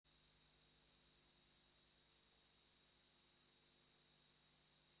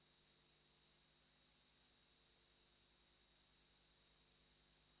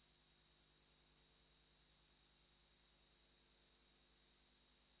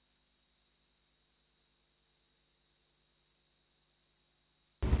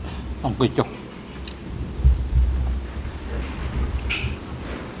ông cười chọc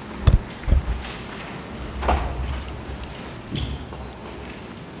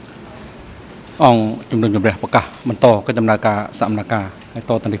ông chúng tôi chuẩn bị bậc cả mình to cái jam naka sạm naka hay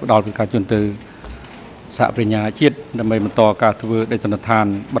to tận đi đào về cả chuyên từ xã bên nhà chiết đâm mình to cả thứ để tuần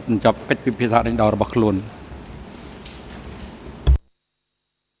than bật chọc cáchพิพาทđánh đào bậc luôn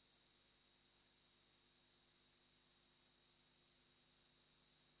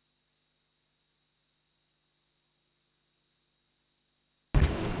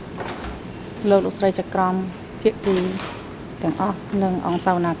លោកលោកស្រីចក្រមភាគីទាំងអស់និងអង្គ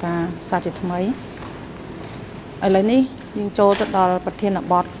សាវនាការសាជាថ្មីឥឡូវនេះយើងចូលទៅដល់ប្រធាន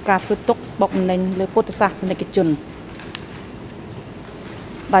បទការធ្វើទុកបុកម្នេញលើពុទ្ធសាសនិកជន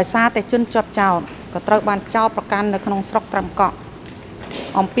ដោយសារតែជនជាប់ចោតក៏ត្រូវបានចោទប្រកាន់នៅក្នុងស្រុកត្រាំកក់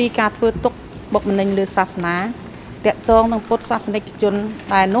អំពីការធ្វើទុកបុកម្នេញលើសាសនាតាក់ទងនឹងពុទ្ធសាសនិកជន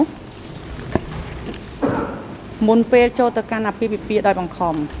ដែលនោះមុនពេលចូលទៅកាន់អាពាហ៍ពិពាហ៍ដោយបង្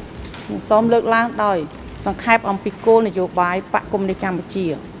ខំសូមលើកឡើងដោយសង្ខេបអំពីគោលនយោបាយបកគមនីកម្ពុជា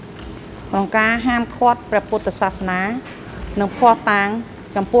ក្នុងការហាមឃាត់ព្រះពុទ្ធសាសនានិងភ័ស្តុតាង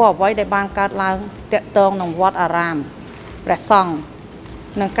ចំពោះអ្វីដែលបានកើតឡើងតាក់ទងនឹងវត្តអារាមព្រះសង្ឃ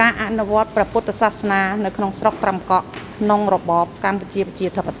និងការអនុវត្តព្រះពុទ្ធសាសនានៅក្នុងស្រុកត្រាំកក់ក្នុងរបបកម្ពុជាប្រជា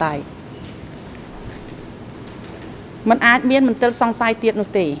ធិបតេយ្យมันអាចមានមន្ទិលសង្ស័យទៀតនោះ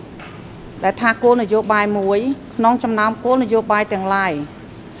ទេដែលថាគោលនយោបាយមួយក្នុងចំណោមគោលនយោបាយទាំងឡាយ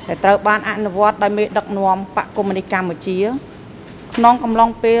ដែលត្រូវបានអនុវត្តដោយមេដឹកនាំបកគមនីកម្ពុជាក្នុងកំឡុង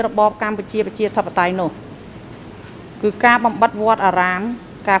ពេលរបបកម្ពុជាប្រជាធិបតេយ្យនោះគឺការបំបិទវត្តអារាម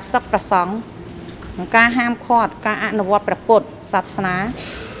ការផ្សឹកព្រះសង្ឃនិងការហាមឃាត់ការអនុវត្តព្រះពុទ្ធសាសនា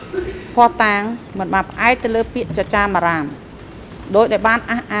ភ័ស្តុតាងមិនបានផ្អែកទៅលើពាក្យចចាមអារាមដោយដែលបាន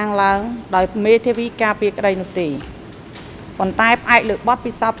អះអាងឡើងដោយមេធាវីការពារក្តីនោះទេប៉ុន្តែផ្អែកលើបទ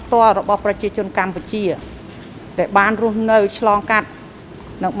ពិសោធន៍ផ្ទាល់របស់ប្រជាជនកម្ពុជាដែលបានរស់នៅឆ្លងកាត់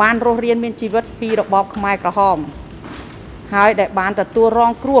និងបានរស់រានមានជីវិតពីរបបខ្មែរក្រហមហើយដែលបានទទួលរ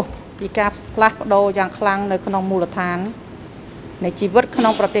ងគ្រោះពីការផ្លាស់ប្ដូរយ៉ាងខ្លាំងនៅក្នុងមូលដ្ឋាននៃជីវិតក្នុ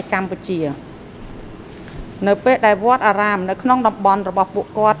ងប្រទេសកម្ពុជានៅពេលដែលវត្តអារាមនៅក្នុងតំបន់របស់ពួក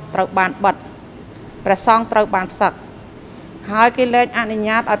គាត់ត្រូវបានបិទព្រះសង្ឃត្រូវបានផ្សឹកហើយគេលែងអនុញ្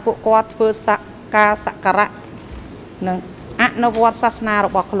ញាតឲ្យពួកគាត់ធ្វើការសក្ការៈនិងអនុវត្តសាសនារ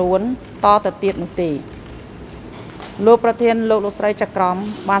បស់ខ្លួនតទៅទៀតនោះទេលោកប្រធានលោកលោកស្រីចក្រម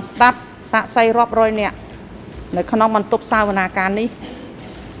បានស្ដាប់សាក្សីរាប់រយនាក់នៅក្នុងបន្ទប់សាវនាការនេះ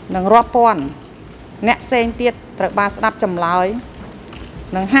និងរាប់ពាន់អ្នកផ្សេងទៀតត្រូវបានស្ដាប់ចម្លើយ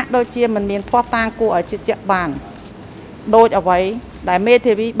និងហាក់ដូចជាមិនមានភ័ស្តុតាងគួរឲ្យជឿជាក់បានដោយអ្វីដែលមេ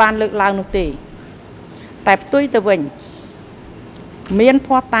ធាវីបានលើកឡើងនោះទេតែផ្ទុយទៅវិញមាន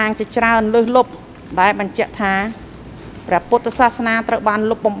ភ័ស្តុតាងជាច្រើនលើសលប់ដែលបញ្ជាក់ថាព្រះពុទ្ធសាសនាត្រូវបាន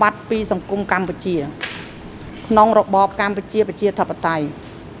លុបបំបាត់ពីសង្គមកម្ពុជាក្នុងរបបកម្ពុជាប្រជាធិបតេយ្យ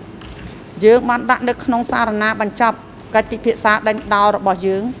យើងបានដាក់នៅក្នុងសារណាបញ្ចប់កិច្ចពិភាក្សាដេញដោលរបស់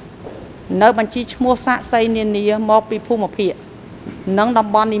យើងនៅបញ្ជីឈ្មោះសាក្សីនានាមកពីភូមិភាគនិងតំ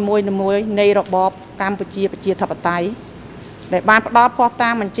បន់នីមួយៗនៃរបបកម្ពុជាប្រជាធិបតេយ្យដែលបានផ្ដល់ភស្តុតា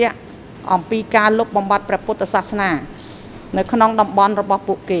ងបញ្ជាក់អំពីការលុបបំបាត់ព្រះពុទ្ធសាសនានៅក្នុងតំបន់របស់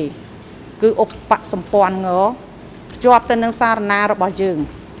ពួកគេគឺឧបសម្ព័ន្ធងភ្ជាប់ទៅនឹងសារណារបស់យើង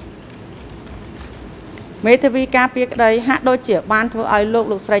មេធាវីការពារក្តីហាក់ដូចជាបានធ្វើឲ្យលោក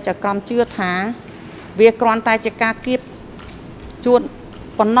លោកស្រីចក្រមជឿថាវាគ្រាន់តែជាការគៀបជួន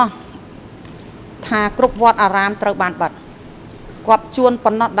ប៉ុណ្ណោះថាគ្រប់វត្តអារាមត្រូវបានបិទគាត់ជួន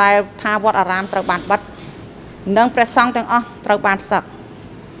ប៉ុណ្ណោះដែលថាវត្តអារាមត្រូវបានបិទនិងព្រះសង្ឃទាំងអស់ត្រូវបានផ្សឹក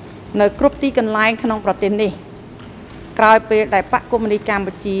នៅគ្រប់ទីកន្លែងក្នុងប្រទេសនេះក្រោយពេលដែលបកគមនីកម្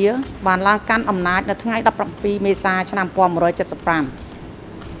ពុជាបានឡើងកាន់អំណាចនៅថ្ងៃ17មេសាឆ្នាំ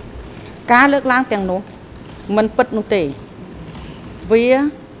1975ការលើកឡើងទាំងនោះមិនពិតនោះទេវា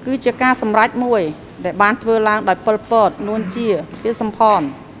គឺជាការសម្រេចមួយដែលបានធ្វើឡើងដោយប៉ុល ពត នួនជាពីសំផន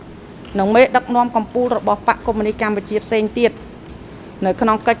និងមេដឹកនាំកម្ពុជារបស់បកគមនីកម្ពុជាផ្សេងទៀតនៅក្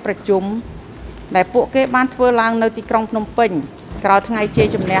នុងកិច្ចប្រជុំដែលពួកគេបានធ្វើឡើងនៅទីក្រុងភ្នំពេញក្រោយថ្ងៃជ័យ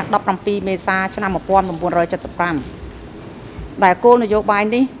ជំនះ17មេសាឆ្នាំ1975ដែលគោលនយោបាយ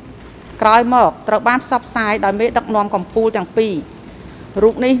នេះក្រោយមកត្រូវបានផ្សព្វផ្សាយដោយមេដឹកនាំកម្ពុជាទាំងពីររូ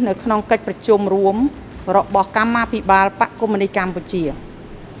បនេះនៅក្នុងកិច្ចប្រជុំរួមរបស់កម្មាភិបាលបកគមនីកម្ពុជា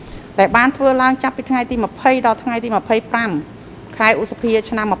ដែលបានធ្វើឡើងចាប់ពីថ្ងៃទី20ដល់ថ្ងៃទី25ខែឧសភា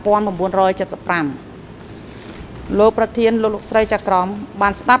ឆ្នាំ1975លោកប្រធានលោកស្រីចក្រមបា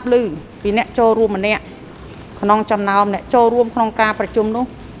នស្ដាប់ឮពីអ្នកចូលរួមម្នាក់ក្នុងចំណោមអ្នកចូលរួមក្នុងការប្រជុំនោះ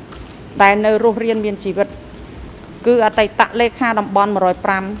ដែលនៅរស់រានមានជីវិតគឺអតីតលេខាតំបន់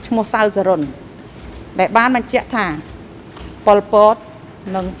105ឈ្មោះសៅសរុនដែលបានបញ្ជាក់ថាប៉ុល ពត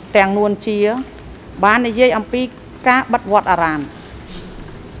និងទាំងនួនជាបាននិយាយអំពីការបិទវត្តអារាម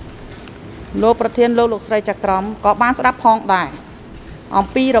លោកប្រធានលោកស្រីចក្រមក៏បានស្ដាប់ផងដែរអំ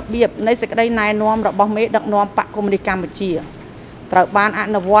ពីរបៀបនៃសេចក្តីណែនាំរបស់មេដឹកនាំបកកុម្មុយនីសកម្ពុជាត្រូវបានអ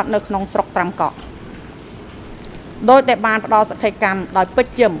នុវត្តនៅក្នុងស្រុកត្រាំកក់ដោយតែបានផ្ដល់សក្ខីកម្មដោយពេជ្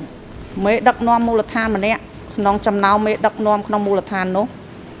រជឹមមេដឹកនាំមូលដ្ឋានម្នាក់ក្នុងចំណោមមេដឹកនាំក្នុងមូលដ្ឋាននោះ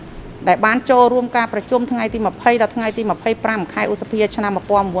ដែលបានចូលរួមការប្រជុំថ្ងៃទី20ដល់ថ្ងៃទី25ខែឧសភាឆ្នាំ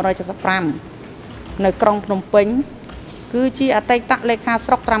1975នៅក្រុងភ្នំពេញគឺជាអតីតលេខា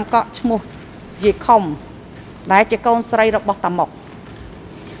ស្រុកត្រាំកក់ឈ្មោះយេខុំដែលជាកូនស្រីរបស់តាមុក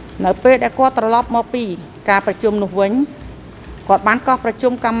នៅពេលដែលគាត់ត្រឡប់មកពីការប្រជុំនោះវិញគាត់បានកោះប្រ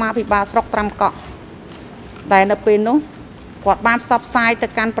ជុំកម្មាភិបាលស្រុកត្រាំកក់ដែលនៅពេលនោះគាត់បានផ្សព្វផ្សាយទៅ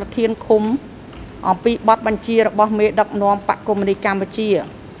កាន់ប្រធានឃុំអំពីបទបញ្ជារបស់មេដឹកនាំបកកុម្មុយនីសកម្ពុជា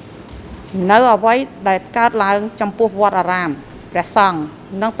នៅអ្វីដែលកើតឡើងចំពោះវត្តអារាមព្រះសង្ឃ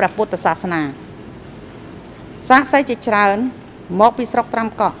និងព្រះពុទ្ធសាសនាសាកសីជាច្រើនមកពីស្រុកត្រាំ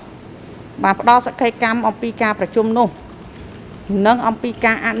កក់បានផ្ដល់សក្ខីកម្មអំពីការប្រជុំនោះនិងអំពី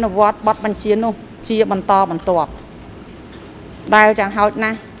ការអនុវត្តបទបញ្ជានោះជាបន្តបន្ទាប់ដែលយ៉ាងហោច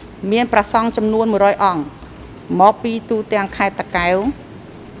ណាស់មានព្រះសង្ឃចំនួន100អង្គមកពីទូទាំងខេត្តតាកែវ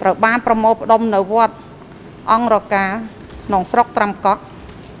ត្រូវបានប្រមូលផ្ដុំនៅវត្តអង្គរកាក្នុងស្រុកត្រាំកក់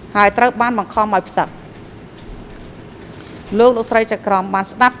ហើយត្រូវបានបង្ខំឲ្យផ្សឹកលោកស្រីចក្រមបាន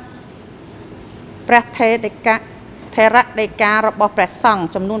ស្ដាប់ព្រះថេរដីការបស់ព្រះសង្ឃ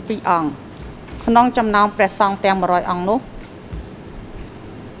ចំនួន2អង្គក្នុងចំណោមព្រះសង្ឃទាំង100អង្គនោះ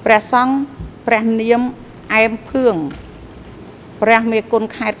ព្រះសង្ឃព្រះនាមអែមភឿងព្រះមេគុណ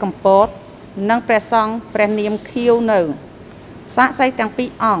ខេត្តកំពតនិងព្រះសង្ឃព្រះនាមខៀវនៅសាក្សីទាំង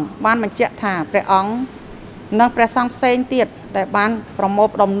2អង្គបានបញ្ជាក់ថាព្រះអង្គនិងព្រះសង្ឃផ្សេងទៀតដែលបានប្រមូល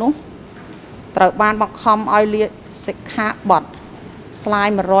ផ្ដុំនោះត្រូវបានបង្ខំឲ្យលាសិក្ខាបទស្លាយ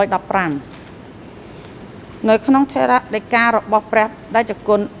115នៅក្នុងថេរដីការបស់ព្រះតេជ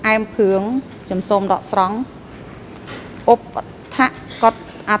គុណអែមភឿងជំសូមដកស្រង់ឧបថកត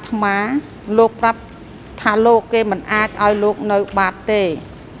អាត្មាលោកប្រាប់ថាលោកគេមិនអាចឲ្យលោកនៅបាតទេ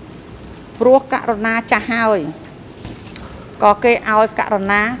ព្រោះករុណាចាស់ហើយក៏គេឲ្យករ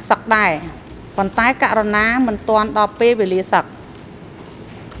ណាសឹកដែរប៉ុន្តែករណាមិនទាន់ដល់ពេលវេលាសឹក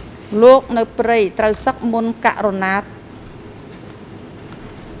លោកនៅព្រៃត្រូវសឹកមុនករណា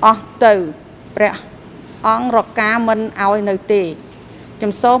អស់ទៅព្រះអង្គរកាមិនឲ្យនៅទេ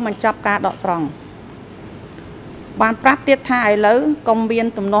ជំសូមបញ្ចប់ការដកស្រង់បានប្រាប់ទៀតថាឥឡូវកុំមាន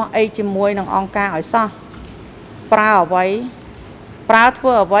ទំនាស់អីជាមួយនឹងអង្គការឲ្យសោះប្រើធ្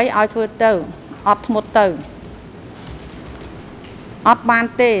វើអ្វីឲ្យធ្វើទៅអត់ធ្មត់ទៅអត់បាន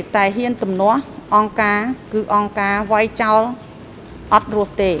ទេតែហ៊ានទំនាស់អង្គការគឺអង្គការវាយចោលអត់រ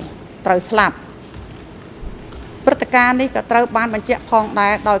ស់ទេត្រូវស្លាប់ព្រឹត្តិការណ៍នេះក៏ត្រូវបានបញ្ជាក់ផងដែ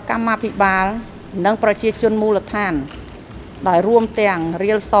រដោយកម្មាភិបាលនិងប្រជាជនមូលដ្ឋានដោយរួមទាំង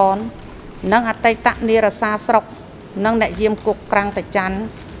រៀលសននិងអតីតនារសាស្រុកនិងអ្នកយាមគុកក្រាំងតាច័ន្ទ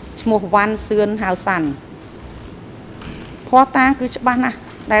ឈ្មោះវ៉ាន់សឿនហៅសាន់ភ័ស្តុតាងគឺច្បាស់ណាស់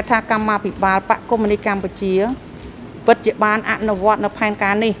ដែលថាកម្មាភិបាលបកកុម្មុយនីសកម្ពុជាពិតជាបានអនុវត្តនៅផែន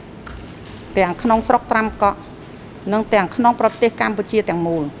ការនេះទាំងក្នុងស្រុកត្រាំកក់និងទាំងក្នុងប្រទេសកម្ពុជាទាំង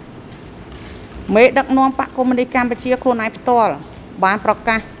មូលមេដឹកនាំបកកុម្មុយនីសកម្ពុជាខ្លួនឯងផ្ទាល់បានប្រ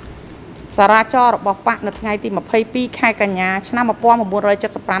កាសសារាចររបស់បកនៅថ្ងៃទី22ខែកញ្ញាឆ្នាំ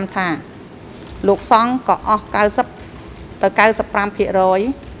1975ថាលោកសង្ឃក៏អស់90ទៅ95%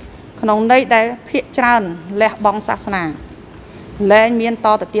ក្នុងន័យដែលភាគច្រើនលះបង់សាសនាលែងមានត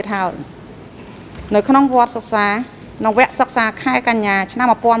ទៅទៀតហើយនៅក្នុងវត្តសិក្សាក្នុងវគ្គសិក្សាខែកញ្ញាឆ្នាំ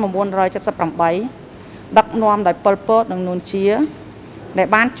1978ដឹកនាំដោយប៉ុលពតនិងនួនជាដែល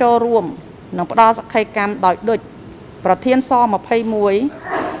បានចូលរួមនិងផ្ដល់សក្ខីកម្មដោយដូចប្រធានស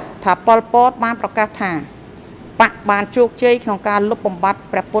21ថាប៉ុលពតបានប្រកាសថាបកបានជោគជ័យក្នុងការលុបបំបាត់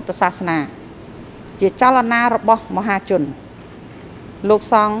ព្រះពុទ្ធសាសនាជាចលនារបស់មហាជនលោក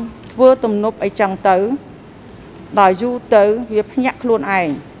សង្ឃធ្វើទំនប់អីចឹងទៅដល់យូរទៅវាភ្ញាក់ខ្លួនឯង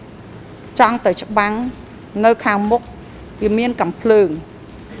ចង់ទៅច្បាំងនៅខាងមុខវាមានកំភ្លើង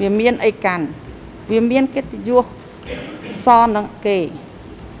វាមានអីកាន់វាមានកិត្តិយសសនឹងគេ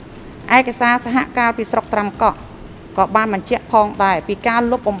ឯកសារសហការពីស្រុកត្រាំកក់ក៏បានបញ្ជាក់ផងដែរពីការ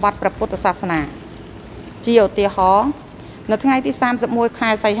លុបបំបាត់ព្រះពុទ្ធសាសនាជាឧទាហរណ៍នៅថ្ងៃទី31ខែ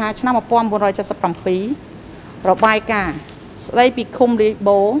សីហាឆ្នាំ1977របាយការណ៍ស្ដីពីឃុំលី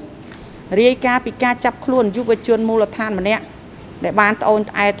បូរាយការណ៍ពីការចាប់ខ្លួនយុវជនមូលដ្ឋានម្នាក់ដែលបានត្អូញ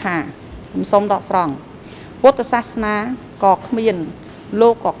ត្អែថាខ្ញុំសូមដកស្រង់ពុទ្ធសាសនាក៏គ្មានលោ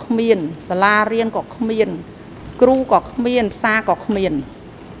កក៏គ្មានសាលារៀនក៏គ្មានគ្រូក៏គ្មានផ្សារក៏គ្មាន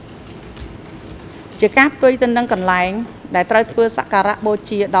ជាការផ្ទុយទៅនឹងកន្លែង ដែលត្រូវធ្វើសក្ការៈបូ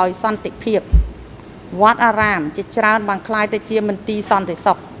ជាដោយសន្តិភាពវត្តអារាមជាច្រើនបានคล้ายទៅជាមន្ទីរសន្តិ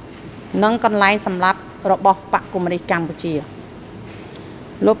សុខនិងកន្លែងសម្រាប់របស់បកកុម្មុយនីសកម្ពុជា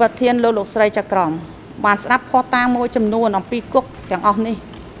លោកប្រធានលោកស្រីចក្រមបានស្ដាប់ភស្តុតាងមួយចំនួនអំពីគុកទាំងអស់នេះ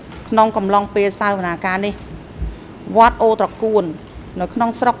ក្នុងកំឡុងពេលសវនាការនេះវត្តអូត្រកួននៅក្នុង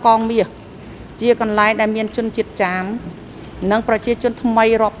ស្រុកកងមាសជាកន្លែងដែលមានជនជាតិចាមនិងប្រជាជនថ្មី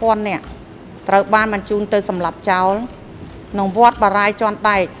រាប់ពាន់នាក់ត្រូវបានបញ្ជូនទៅសម្លាប់ចោលក្នុងវត្តបារាយជាន់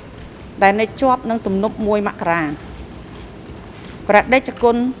ដែកដែលនៅជាប់នឹងទំនប់1មករាព្រះដេច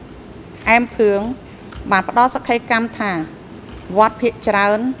គុណអែមភឿងបានផ្ដល់សក្ខីកម្មថាវត្តភាគច្រើ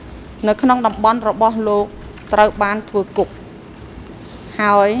ននៅក្នុងតំបន់របស់លោកត្រូវបានធ្វើគុក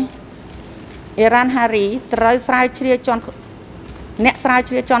ហើយអេរ៉ានហារីត្រូវស្រាវជ្រាវជាន់អ្នកស្រាវ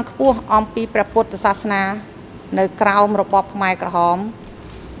ជ្រាវជាន់ខ្ពស់អំពីព្រះពុទ្ធសាសនានៅក្រោមរបបខ្មែរក្រហម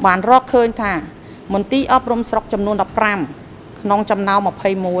បានរកឃើញថាមន្ទីរអប់រំស្រុកចំនួន15ក្នុងចំណោម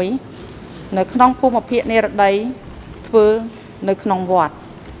21នៅក្នុងភូមិភាគនិរតីធ្វើនៅក្នុងវត្ត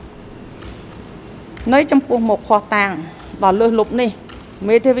នៅចំពោះមុខភស្តុតាងដ៏លើសលប់នេះ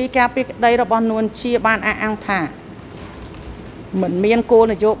មេធាវីការពារក្តីរបស់នួនជាបានអះអាងថាមិនមានគោល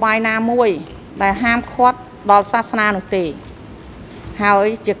នយោបាយណាមួយដែលហាមឃាត់ដល់សាសនានោះទេហើយ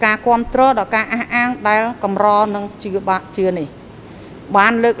ជាការគ្រប់គ្រងដល់ការអះអាងដែលកម្រនឹងជឿនេះបា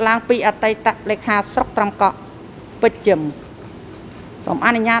នលើកឡើងពីអតីតលេខាស្រុកត្រំកក់ពេជ្រជឹមសូមអ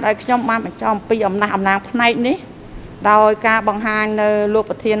នុញ្ញាតឲ្យខ្ញុំបានបញ្ចប់អំពីអំណះអំណាងផ្នែកនេះដោយការបង្ហាញនៅលោក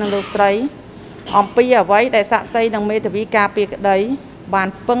ប្រធាននិងលោកស្រីអំពីអ្វីដែលសាក្សីនិងមេធាវីការពារក្តីបាន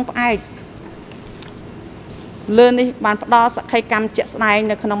ពឹងផ្អែកលើនេះបានផ្ដល់សក្ខីកម្មជាក់ស្ដែង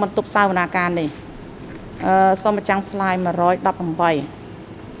នៅក្នុងបន្ទប់សវនាការនេះសូមបញ្ចាំងស្លាយ118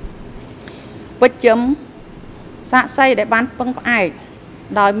ពេជ្រជឹមសាក្សីដែលបានពឹងផ្អែក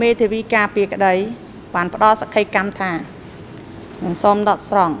ដោយមេធាវីការពារក្តីបានផ្ដល់សក្ខីកម្មថាខ្ញុំសូមដក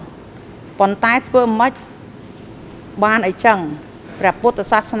ស្រង់ប៉ុន្តែធ្វើម៉េចបានអីចឹងព្រះពុទ្ធ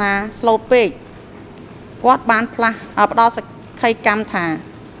សាសនាស្លូតពេកគាត់បានផ្ដល់សក្ខីកម្មថា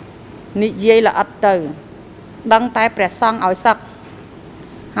និយាយល្អិតទៅដឹងតែព្រះសង្ឃឲ្យសឹក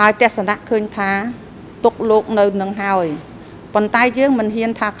ហើយទស្សនៈឃើញថាទុកលោកនៅនឹងហើយប៉ុន្តែយើងមិនហ៊ា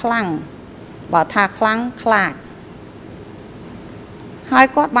នថាខ្លាំងបើថាខ្លាំងខ្លាចហើយ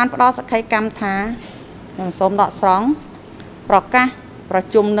គាត់បានផ្ដល់សក្ខីកម្មថាខ្ញុំសូមដកស្រង់ប្រកាសប្រ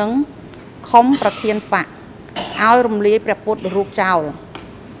ជុំនឹងខុំប្រធានបកឲ្យរំលាយព្រះពុទ្ធរូបចោល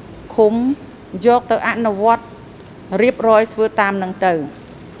ឃុំយកទៅអនុវត្តរៀបរយធ្វើតាមនឹងទៅ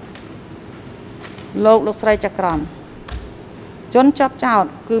លោកស្រីចក្រមជនជាប់ចោត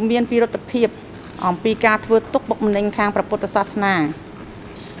គឺមានពិរុទ្ធភាពអំពីការធ្វើទុកបុកម្នេញខាងព្រះពុទ្ធសាសនា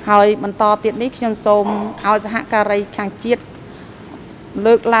ហើយបន្តទៀតនេះខ្ញុំសូមឲ្យសហការីខាងជាតិ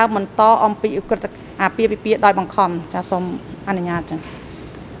លើកឡើងបន្តអំពីឧក្រិដ្ឋអាពាហ៍ពិពាហ៍ដោយបង្ខំចាសូមអនុញ្ញាតចា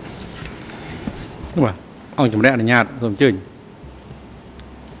បាទអង្គជំរះអនុញ្ញាតសូមអញ្ជើញ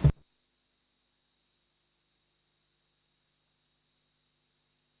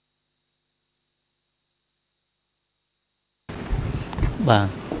បាទ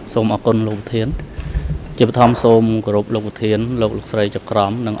សូមអរគុណលោកប្រធានជាបឋមសូមគោរពលោកប្រធានលោកស្រីចក្រ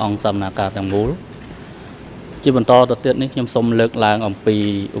មនិងអង្គសវនាការទាំងមូលជាបន្តទៅទៀតនេះខ្ញុំសូមលើកឡើងអំពី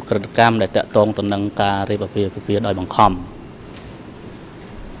ឧក្រិដ្ឋកម្មដែលតាក់ទងទៅនឹងការរៀបអាពាហ៍ពិពាហ៍ដោយបង្ខំ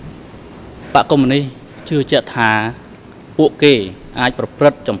បកកុម្មុយនីសជឿជាក់ថាពួកគេអាចប្រព្រឹ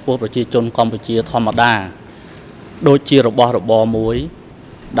ត្តចំពោះប្រជាជនកម្ពុជាធម្មតាដូចជារបស់របរមួយ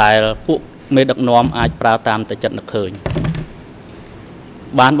ដែលពួកមេដឹកនាំអាចប្រើតាមតែចិត្តនឹកឃើញ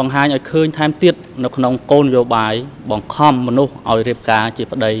បានបង្ហាញឲ្យឃើញថែមទៀតនៅក្នុងគោលនយោបាយបង្ខំមនុស្សឲ្យរៀបការជា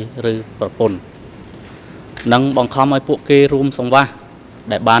ប្តីឬប្រពន្ធនិងបង្ខំឲ្យពួកគេរួមសង្វាស់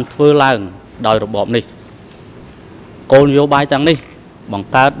ដែលបានធ្វើឡើងដោយរបបនេះគោលនយោបាយទាំងនេះបង្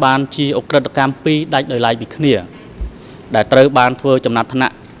កើតបានជាឧក្រិដ្ឋកម្មពីរដាច់ដោយឡែកពីគ្នាដែលត្រូវបានធ្វើចំណាត់ថ្នា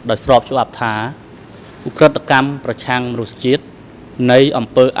ក់ដោយស្របច្បាប់ថាឧក្រិដ្ឋកម្មប្រឆាំងមនុស្សជាតិនៃអំ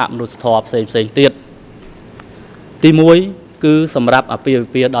ពើអមនុស្សធម៌ផ្សេងទៀតទី1គឺសម្រាប់អាពាហ៍ពិ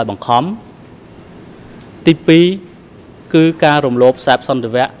ពាហ៍ដោយបង្ខំទី2គឺការរំលោភសេពសន្តិ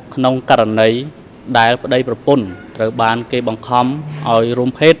វៈក្នុងករណីដែលប្តីប្រពន្ធត្រូវបានគេបង្ខំឲ្យរួ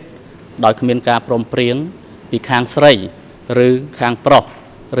មភេទដោយគ្មានការព្រមព្រៀងពីខាងស្រីឬខាងប្រុស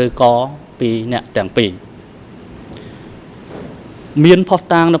ឬក៏ពីអ្នកទាំងពីរមានភស្តុ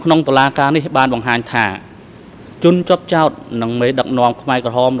តាងនៅក្នុងតុលាការនេះបានបង្ហាញថាជនជាប់ចោតនិងមេដឹកនាំខ្មែរក្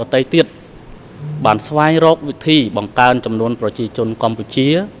រហមដទៃទៀតបានស្វែងរកវិធីបង្កើនចំនួនប្រជាជនកម្ពុជា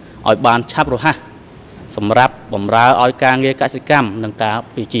ឲ្យបានឆាប់រហ័សសម្រាប់បម្រើឲ្យការងារកសិកម្មនិងការ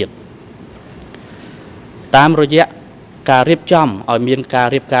ពារជាតិតាមរយៈការរៀបចំឲ្យមានការ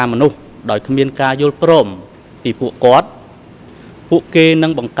រៀបការមនុស្សដោយគ្មានការយល់ព្រមពីពួកគាត់ ពួកគេនឹ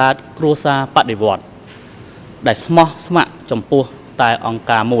ងបង្កើតគ្រួសារបដិវត្តន៍ដែលស្មោះស្ម័គ្រចំពោះតែអង្គ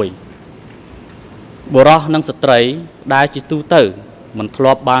ការមួយបុរសនិងស្ត្រីដែលជាទូទៅមិនធ្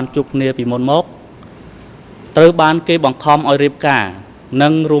លាប់បានជួបគ្នាពីមុនមកត្រូវបានគេបង្ខំឲ្យរៀបការនិ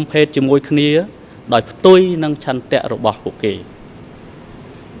ងរួមភេទជាមួយគ្នាដោយផ្ទុយនឹងឆន្ទៈរបស់ពួកគេ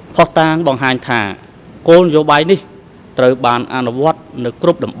ផុសតាងបង្ហាញថាគោលនយោបាយនេះត្រូវបានអនុវត្តនៅគ្រ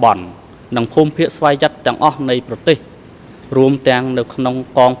ប់តំបន់និងភូមិភាគស្វ័យយ័តទាំងអស់នៃប្រទេសរួមទាំងនៅក្នុង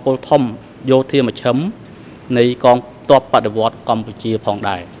កងពលធំយោធាមជ្ឈិមនៃកងទ័ពបដិវត្តន៍កម្ពុជាផង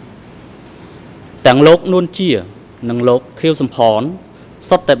ដែរទាំងលោកនួនជានិងលោកខៀវសំផន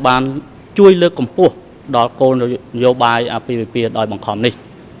សុទ្ធតែបានជួយលើកកម្ពស់ដល់គោលនយោបាយអាពាហ៍ពិពាហ៍ដោយបង្ខំនេះ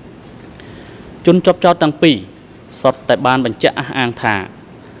ជនជាប់ចោទទាំងពីរសុទ្ធតែបានបញ្ជាក់អះអាងថា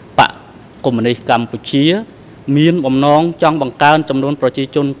បកកុម្មុយនីសកម្ពុជាមានបំណងចង់បង្កើនចំនួនប្រជា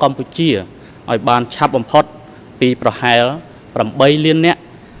ជនកម្ពុជាឲ្យបានឆាប់បំផុតពីប្រហែល8លាននាក់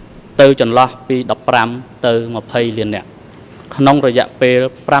ទៅចន្លោះពី15ទៅ20លាននាក់ក្នុងរយៈពេល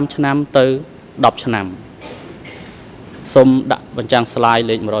5ឆ្នាំទៅ10ឆ្នាំសូមដាក់បញ្ចាំងស្លាយ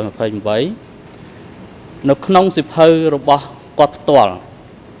លេខ128នៅក្នុងសិភៅរបស់គាត់ផ្ទាល់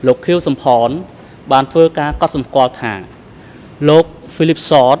លោកខៀវសំផនបានធ្វើការកត់សម្គាល់ថាលោក Philip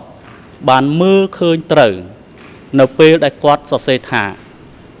Short បានមើលឃើញត្រូវនៅពេលដែលគាត់សរសេរថា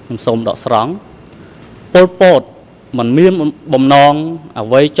ខ្ញុំសូមដកស្រង់ប៉ុលពតមិនមានបំណងអ្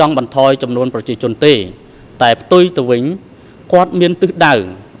វីចង់បន្ថយចំនួនប្រជាជនទេតែផ្ទុយទៅវិញគាត់មានទិសដៅ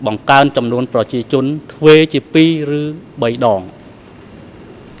បង្កើនចំនួនប្រជាជនទ្វេជា2ឬ3ដង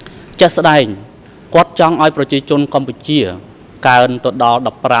ជាក់ស្ដែងគាត់ចង់ឲ្យប្រជាជនកម្ពុជាកើនទៅដល់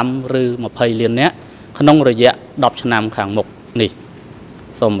15ឬ20លាននាក់ក្នុងរយៈ10ឆ្នាំខាងមុខនេះ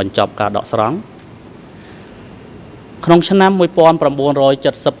សូមបញ្ចប់ការដកស្រង់ក្នុងឆ្នាំ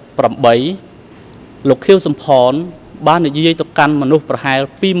1978លោកខៀវសំផនបាននិយាយទៅកាន់មនុស្សប្រហែល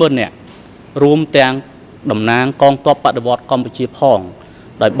20000នាក់រួមទាំងតំណាងកងទ័ពបដិវត្តន៍កម្ពុជាផង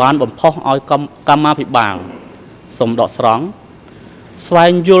ដោយបានបំផុសឲ្យកម្មាភិបាលសូមដកស្រង់ស្វែ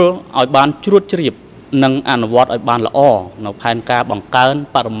ងយល់ឲ្យបានជ្រួតជ្រាបនិងអនុវត្តឲ្យបានល្អនៅផែនការបង្កើន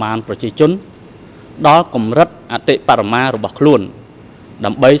បរិមាណប្រជាជនដល់កម្រិតអតិបរមារបស់ខ្លួនដើ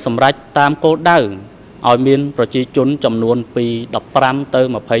ម្បីសម្រេចតាមគោលដៅឲ្យមានប្រជាជនចំនួនពី15ទៅ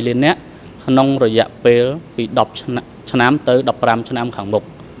20លាននាក់ក្នុងរយៈពេលពី10ឆ្នាំទៅ15ឆ្នាំខាងមុខ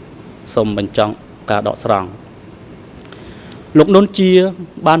សូមបញ្ចង់ការដកស្រង់លោកនួនជា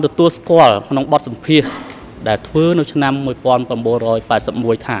បានទទួលស្គាល់ក្នុងបទសម្ភាសន៍ដែលធ្វើនៅឆ្នាំ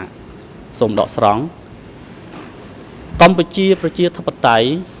1981ថាសូមដកស្រង់កម្ពុជាប្រជាធិបតេយ្យ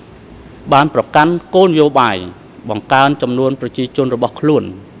បានប្រកាន់គោលនយោបាយបង្កើនចំនួនប្រជាជនរបស់ខ្លួន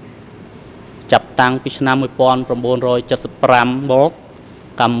ចាប់តាំងពីឆ្នាំ1975មក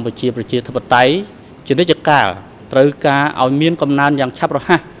កម្ពុជាប្រជាធិបតេយ្យជានិច្ចកាលត្រូវការឲ្យមានកំណើនយ៉ាងឆាប់រ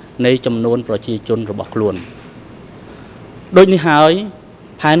ហ័សនៃចំនួនប្រជាជនរបស់ខ្លួនដូចនេះហើយ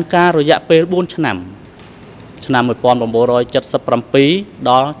ផែនការរយៈពេល4ឆ្នាំឆ្នាំ1977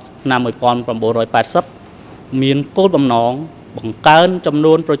ដល់ឆ្នាំ1980មានគោលបំណងបង្កើនចំ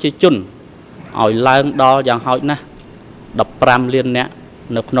នួនប្រជាជនឲ្យឡើងដល់យ៉ាងហោចណាស់15លាននាក់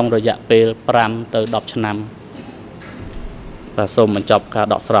នៅក្នុងរយៈពេល5ទៅ10ឆ្នាំបាទសូមបញ្ចប់ការ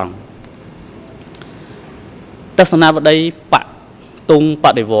ដកស្រង់ទស្សនាវដ្តីបកទុងប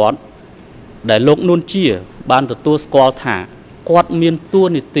ដិវត្តន៍ដែលលោកនួនជាបានទទួលស្គាល់ថាគាត់មានតួ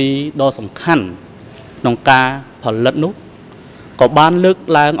នាទីដ៏សំខាន់ក្នុងការផលិតនោះក៏បានលើក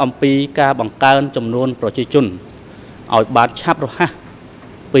ឡើងអំពីការបង្កើនចំនួនប្រជាជនឲ្យបានឆាប់រហ័ស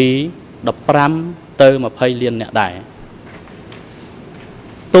ពី15ទៅ20លាននាក់ដែរ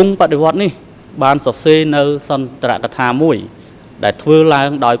ទុងបដិវត្តន៍នេះបានសរសេរនៅសន្ទរកថាមួយដែលធ្វើឡើង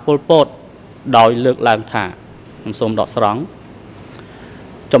ដោយប៉ុលពតដោយលើកឡើងថាខ្ញុំសូមដកស្រង់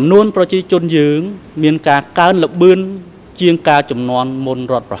ចំនួនប្រជាជនយើងមានការកើនល្បឿនជាងការចំនួនមុន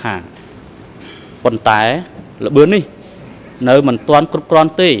រដ្ឋប្រហារប៉ុន្តែល្បឿននេះនៅមិនទាន់គ្រប់គ្រា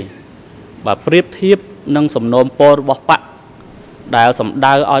ន់ទេបើប្រៀបធៀបនឹងសំណូមពររបស់បកដែលសម្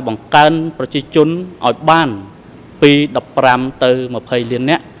ដៅឲ្យបង្កើនប្រជាជនឲ្យបានពី15ទៅ20លាន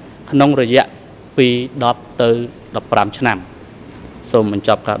នាក់ក្នុងរយៈពី10ទៅ15ឆ្នាំសូមបញ្ច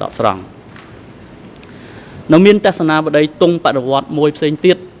ប់ការដកស្រង់នៅមានទស្សនាវដ្តីទុងបដិវត្តន៍មួយផ្សេង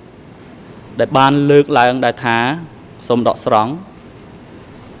ទៀតដែលបានលើកឡើងដែរថាសូមដកស្រង់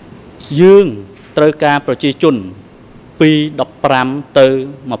យើងត្រូវការប្រជាជនពី15ទៅ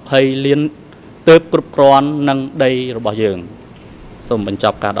20លានទើបគ្រប់គ្រាន់នឹងដីរបស់យើងសូមបញ្ច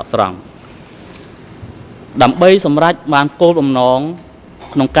ប់ការដកស្រង់ដើម្បីសម្រេចបានគោលបំណង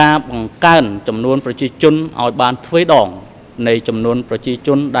ក្នុងការបង្កើនចំនួនប្រជាជនឲ្យបានទ្វេដងនៃចំនួនប្រជាជ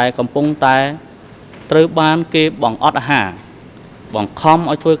នដែលកំពុងតែត្រូវបានគេបង្អត់អាហារ bằng khom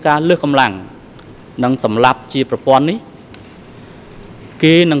ở thôi ca lướt cầm lặng nâng sầm lạp chia propon ní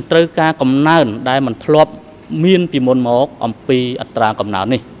kia nâng trơ ca cầm nàn đại mình thọp miên pi môn mốc âm pi atra cầm nàn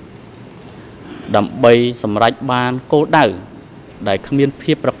ní đầm bay sầm rạch ban cô đៅđại khmiên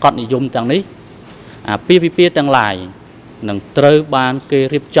phiประกอบนิยมจังนี้piจังหลายnâng trơ ban kia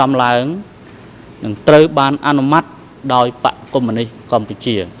riệp chom láng nâng trơ ban ăn mắt đòi bạ công mình đi còn từ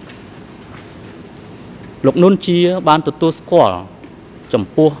chia lục nôn chia ban từ tu squat chấm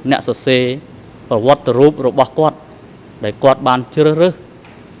pua nẹt sờ xê và vót từ rúp rồi bọc quạt để quạt ban chưa rớt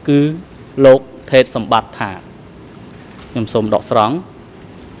cứ lục thệt sầm bạt thả nhầm sôm đỏ sóng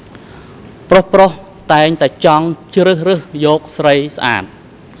pro tay tay chong chưa rớt dọc sấy sàn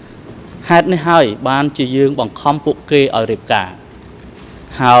hạt này hỏi ban chỉ dương bằng khom phụ kê ở điệp cả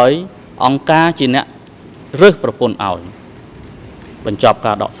hỏi ông ca chỉ nè rớt propon ảo bên chọc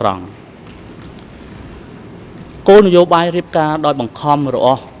cả đỏ sòng cô nô bài điệp cả đòi bằng khom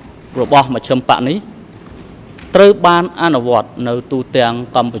rồi bỏ mà châm bạn ấy từ ban an award nơi tu tiếng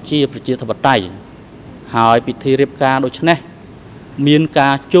Campuchiaប្រជាធិបតេយ្យហើយពិធីរៀបការដូចនេះមានកា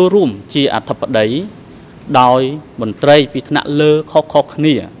រចូលរួមជាអធិបតីដោយមន្ត្រីពីថ្នាក់លើខុសៗគ្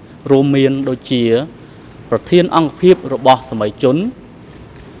នារួមមានដូចជាប្រធានអង្គភិបរបស់សម័យជន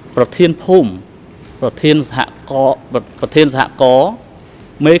ប្រធានភូមិប្រធានសហគមន៍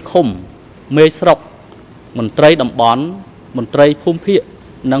មេឃុំមេស្រុកមន្ត្រីតំបន់មន្ត្រីភូមិភាគ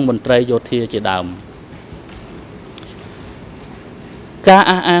និងមន្ត្រីយោធាជាដើមការ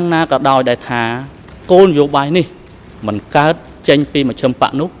អះអាងណាក៏ដោយដែលថាគោលនយោបាយនេះមិនកើតចេញពីមជ្ឈិមប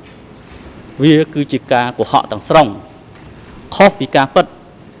កនោះវាគឺជាការកុហកទាំងស្រុងខុសពីការពិត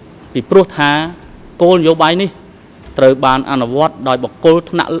ពីព្រោះថាគោលនយោបាយនេះត្រូវបានអនុវត្តដោយបុគ្គល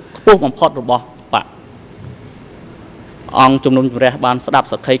ថ្នាក់ខ្ពស់បំផុតរបស់បកអង្គជំនុំជម្រះបានស្ដាប់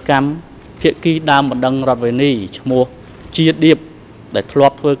សក្ខីកម្មភាគីដើមបណ្ដឹងរដ្ឋវេនីឈ្មោះជាឌៀបដែលធ្លា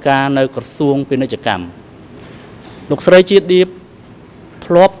ប់ធ្វើការនៅក្រសួងពាណិជ្ជកម្មលោកស្រីជាឌៀប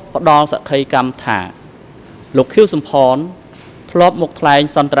ធ្លាប់ផ្ដល់សក្ខីកម្មថាលោកខៀវសំផនធ្លាប់មកថ្លែង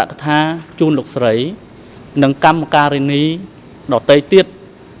សន្ទរកថាជូនលោកស្រីនិងកម្មការិនីដទៃទៀត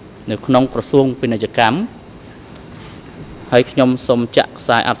នៅក្នុងក្រសួងពាណិជ្ជកម្មហើយខ្ញុំសូមចាក់ខ្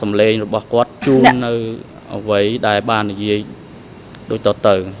សែអត្ថសម្លេងរបស់គាត់ជូននៅអ្វីដែលបាននិយាយដូចត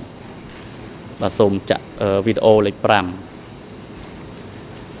ទៅបាទសូមចាក់វីដេអូលេខ5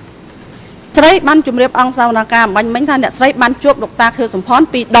ស្រីបានជម្រាបអង្គសវនកម្មបាញ់មិញថាអ្នកស្រីបានជួបលោកតាខៀវសំផន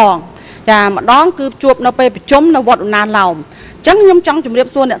2ដងចាម្ដងគឺជួបនៅពេលប្រជុំនៅវត្តឧណាឡោមអញ្ចឹងខ្ញុំចង់ជម្រាប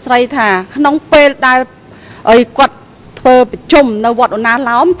សួរអ្នកស្រីថាក្នុងពេលដែលគាត់ធ្វើប្រជុំនៅវត្តឧណា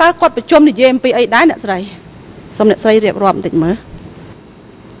ឡោមតើគាត់ប្រជុំនិយាយអំពីអីដែរអ្នកស្រីសូមអ្នកស្រីរៀបរាប់បន្តិចមើល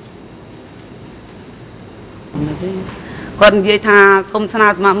គាត់និយាយថាសូមស្នើ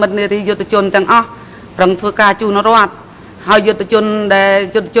សមាមិត្តនារីយុទ្ធជនទាំងអស់ប្រឹងធ្វើការជូនរដ្ឋហើយយុទ្ធ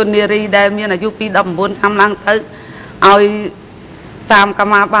ជននារីដែលមានអាយុពី19ឆ្នាំឡើងទៅឲ្យតាមក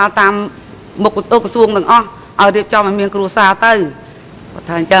ម្មាបាលតាមមុខក្រសួងទាំងអស់ឲ្យរៀបចំឲ្យមានគ្រួសារទៅគាត់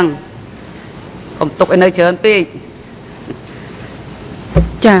ថាអញ្ចឹងកុំទុកឲ្យនៅច្រើនពេក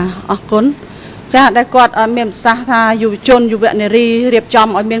ចាអរគុណចាដែលគាត់មានប្រសាសន៍ថាយុវជនយុវនារីរៀបចំ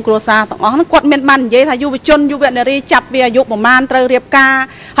ឲ្យមានគ្រួសារទាំងអស់ហ្នឹងគាត់មានបាននិយាយថាយុវជនយុវនារីចាប់ពីអាយុប្រមាណត្រូវរៀបការ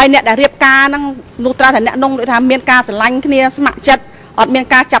ហើយអ្នកដែលរៀបការហ្នឹងនោះត្រូវតែអ្នកនងដូចថាមានការស្រឡាញ់គ្នាស្ម័គ្រចិត្តអត់មាន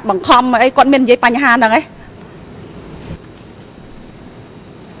ការចាប់បង្ខំអីគាត់មាននិយាយបញ្ហាហ្នឹងឯង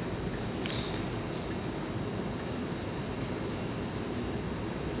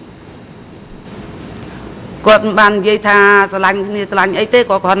គាត់បាននិយាយថាស្រឡាញ់គ្នាស្រឡាញ់អីទេ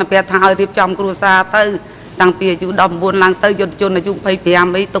គាត់គ្រាន់តែប្រាប់ថាឲ្យរៀបចំគ្រួសារទៅតាំងពីអាយុ19ឡើងទៅយុទ្ធជនអាយុ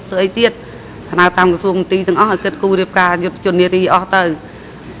25អីទុកទៅអីទៀតស្នើតាមក្រសួងមន្ត្រីទាំងអស់ឲ្យគិតគូររៀបការយុទ្ធជននារីអស់ទៅ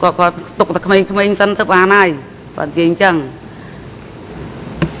គាត់ទុកតែក្មេងៗសិនទៅបានហើយគាត់និយាយអញ្ចឹង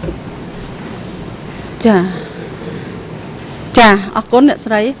ចាអរគុណអ្នក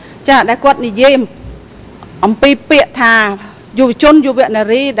ស្រីចាដែលគាត់និយាយអំពីពាក្យថាយុវជនយុវនា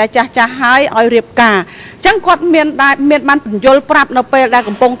រីដែលចាស់ហើយឲ្យរៀបការអញ្ចឹងគាត់មានបានបញ្យល់ប្រាប់នៅពេលដែល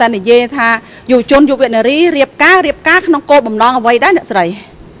កំពុងតែនិយាយថាយុវជនយុវនារីរៀបការក្នុងគោលបំណងអ្វីដែរអ្នកស្រី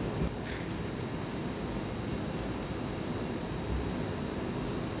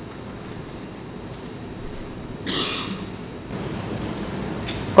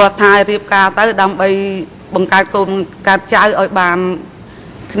គាត់ថារៀបការទៅដើម្បីបង្កើតកូនកើតចៅឲ្យបាន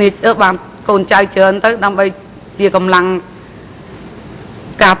គ្នាបានកូនចៅច្រើនទៅដើម្បីជាកម្លាំង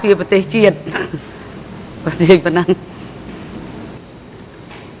ការពារប្រទេសជាតិប្រទេសប៉ុណ្ណឹង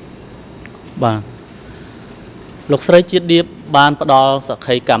បាទលោកស្រីជាតិឌៀបបានផ្ដល់សក្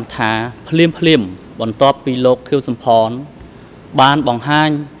ខីកម្មថាភ្លាមបន្ទាប់ពីលោកខៀវសំផនបានបង្ហាញ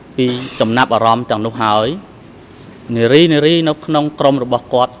ពីចំណាប់អារម្មណ៍ទាំងនោះហើយ នារីនៅក្នុងក្រុមរបស់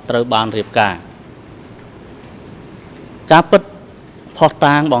គាត់ត្រូវបានរៀបការការពិតផុស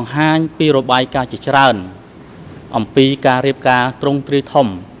តាងបង្ហាញពីរបាយការណ៍ជាច្រើនអំពីការរៀបការទ្រង់ទ្រាយធំ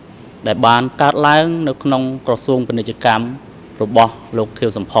ដែលបានកើតឡើងនៅក្នុងក្រសួងពាណិជ្ជកម្មរបស់លោកខៀវ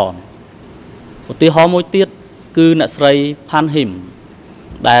សំផនឧទាហរណ៍មួយទៀតគឺអ្នកស្រីផាន់ហ៊ីម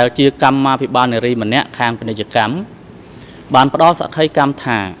ដែលជាកម្មាភិបាលនារីម្នាក់ខាងពាណិជ្ជកម្មបានផ្ដល់សក្ខីកម្ម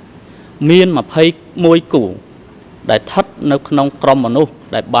ថាមាន21គូដែលស្ថិតនៅក្នុងក្រុមមនុស្ស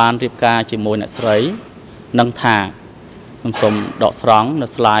ដែលបានរៀបការជាមួយអ្នកស្រីនឹងថាខ្ញុំសូមដកស្រង់នៅ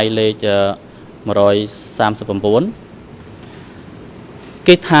slide លេខ139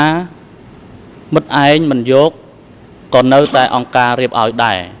គេថាមិត្តឯងមិនយកក៏នៅតែអង្គការរៀបឲ្យ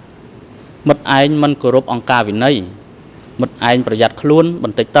ដែរមិត្តឯងមិនគោរពអង្គការវិន័យមិត្តឯងប្រយ័ត្នខ្លួនប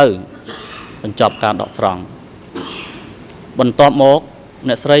ន្តិចទៅបញ្ចប់ការដកស្រង់បន្ទាប់មក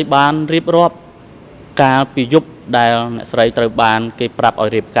អ្នកស្រីបានរៀបរាប់កាលពីយប់ដែលអ្នកស្រីត្រូវបានគេប្រាប់ឲ្យ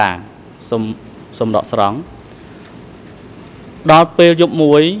រៀបការសូមដកស្រង់ដល់ពេលយប់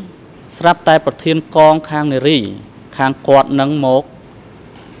មួយស្រាប់តែប្រធានកងខាងនារីខាងគាត់នឹងមក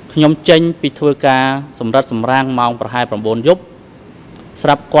ខ្ញុំចេញពីធ្វើការសម្រិតសម្រាំងម៉ោងប្រហែល 9 យប់ស្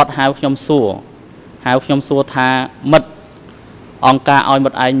រាប់គាត់ហៅខ្ញុំសួរថាមិត្តអង្គការឲ្យមិ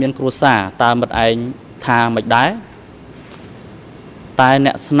ត្តឯងមានគ្រួសារតើមិត្តឯងថាមិនដែរតែអ្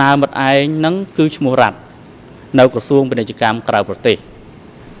នកស្នើមិត្តឯងនឹងគឺឈ្មោះរ៉ាត់នៅក្រសួងពាណិជ្ជកម្មក្រៅប្រទេស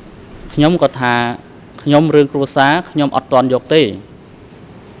ខ្ញុំក៏ថាខ្ញុំរឿងគ្រួសារខ្ញុំអត់ទាន់យកទេ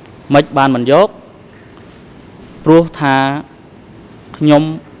មិនបានមិនយកព្រោះថាខ្ញុំ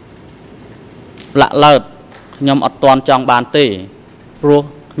លាក់លើតខ្ញុំអត់ទាន់ចង់បានទេព្រោះ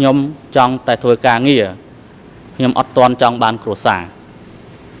ខ្ញុំចង់តែធ្វើការងារខ្ញុំអត់ទាន់ចង់បានគ្រួសារ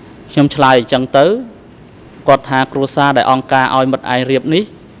ខ្ញុំឆ្លើយអញ្ចឹងទៅគាត់ថាគ្រួសារដែលអង្គការឲ្យមិត្តឯងរៀបនេះ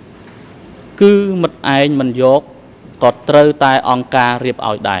គឺមិត្តឯងមិនយកក៏ត្រូវតែអង្គការរៀប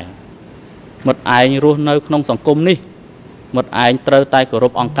ឲ្យដែរមិត្តឯងរស់នៅក្នុងសង្គមនេះមិត្តឯងត្រូវតែគោរ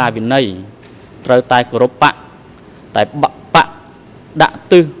ពអង្គការវិន័យត្រូវតែគោរពបកតែបកដាក់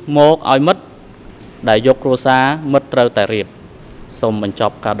ទិសមកឲ្យមិត្តដែលយកគ្រួសារមិត្តត្រូវតែរៀបសូមបញ្ច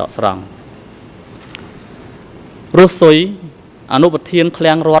ប់ការដកស្រង់រស់សុយអនុប្រធានឃ្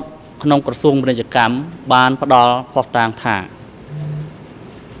លាំងរដ្ឋក្នុងក្រសួងពាណិជ្ជកម្មបានផ្ដល់ភស្តុតាងថា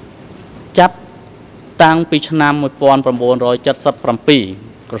ចាប់តាំងពីឆ្នាំ 1977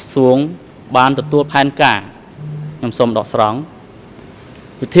 ក្រសួងបានទទួលផែនការខ្ញុំសូមដកស្រង់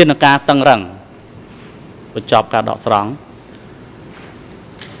វិធានការតឹងរ៉ឹងបញ្ចប់ការដកស្រង់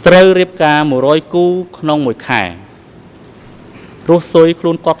ត្រូវរៀបការ100គូក្នុងមួយខែរស់សុយខ្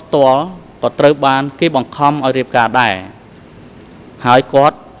លួនគាត់ផ្ទាល់ក៏ត្រូវបានគេបង្ខំឲ្យរៀបការដែរហើយគា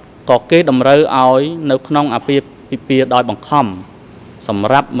ត់ក៏គេតម្រូវឲ្យនៅក្នុងអាពាហ៍ពិពាហ៍ដោយបង្ខំសម្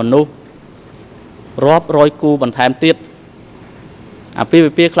រាប់មនុស្សរាប់រយគូបន្ថែមទៀតអាពាហ៍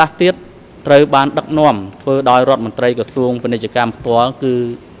ពិពាហ៍ខ្លះទៀតត្រូវបានដឹកនាំធ្វើដោយរដ្ឋមន្ត្រីក្រសួងពាណិជ្ជកម្មផ្ទាល់គឺ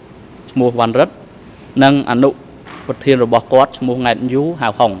ឈ្មោះវ៉ាន់រិទ្ធនិងអនុប្រធានរបស់គាត់ឈ្មោះង៉ែតយូហៅ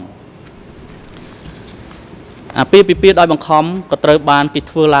ហុងអាពាហ៍ពិពាហ៍ដោយបង្ខំក៏ត្រូវបានគេ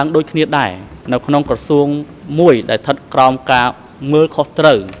ធ្វើឡើងដូចគ្នាដែរនៅក្នុងក្រសួងមួយដែលស្ថិតក្រោមការមើលខុសត្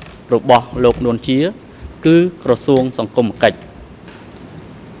រូវរបស់លោកនួនជាគឺក្រសួងសង្គមកិច្ច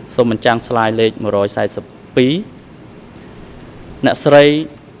សូមបញ្ចាំងស្លាយលេខ142អ្នកស្រី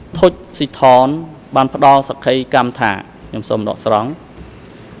ធុចស៊ីថនបានផ្ដល់សក្ខីកម្មថាខ្ញុំសូមដកស្រង់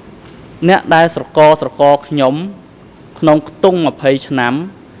អ្នកដែលស្រកខ្ញុំក្នុងខ្ទង់20ឆ្នាំ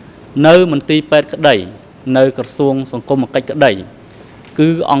នៅមន្ទីរពេទ្យក្តីនៅក្រសួងសង្គមកិច្ចក្តីគឺ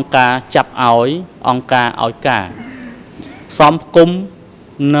អង្គការចាប់ឲ្យអង្គការឲ្យការផ្សំផ្គុំ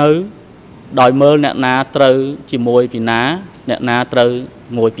នៅដោយមើលអ្នកណាត្រូវជាមួយពីណាអ្នកណាត្រូវ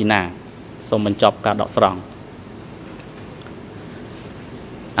មួយពីណាសូមបញ្ចប់ការដកស្រង់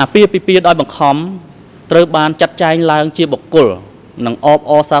អាពាហ៍ពិពាហ៍ដោយបង្ខំត្រូវបានចាត់ចែងឡើងជាបុគ្គលនិងអប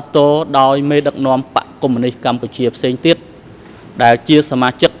អរសាទរដោយមេដឹកនាំបកកុម្មុយនីសកម្ពុជាផ្សេងទៀតដែលជាសមា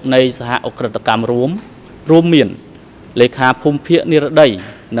ជិកនៃសហអក្រិតកម្មរួមមានលេខាភូមិភាគនិរតី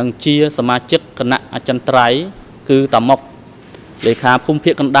និងជាសមាជិកគណៈអចិន្ត្រៃយ៍គឺតាមុកលេខាភូមិ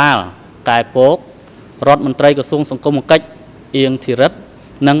ភាគកណ្ដាលកែពករដ្ឋមន្ត្រីក្រសួងសង្គមកិច្ចអៀងធីរិត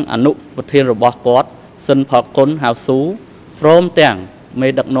និងអនុប្រធានរបស់គាត់សិនផលគុណហៅស៊ូព្រមទាំងមេ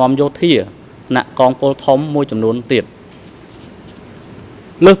ដឹកនាំយោធាថ្នាក់កងពលធំមួយចំនួនទៀត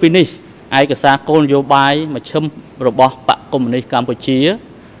លើសពីនេះឯកសារគោលនយោបាយមជ្ឈិមរបស់បកកុម្មុយនីសកម្ពុជា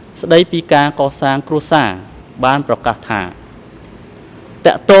ស្ដីពីការកសាងគ្រួសារបានប្រកាសថាត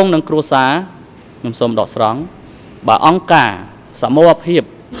កតងនឹងគ្រួសារខ្ញុំសូមដកស្រង់បើអង្គការសមូហភាព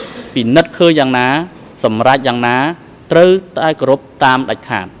ពិនិត្យឃើញយ៉ាងណាសម្រេចយ៉ាងណាត្រូវតែគោរពតាមដាច់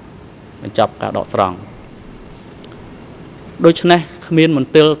ខាតបញ្ចប់ការដកស្រង់ ដូច្នេះគ្មានមន្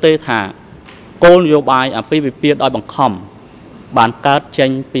ទិលទេថាគោលនយោបាយអាពាហ៍ពិពាហ៍ដោយបង្ខំបានកើតចេញ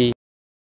ពី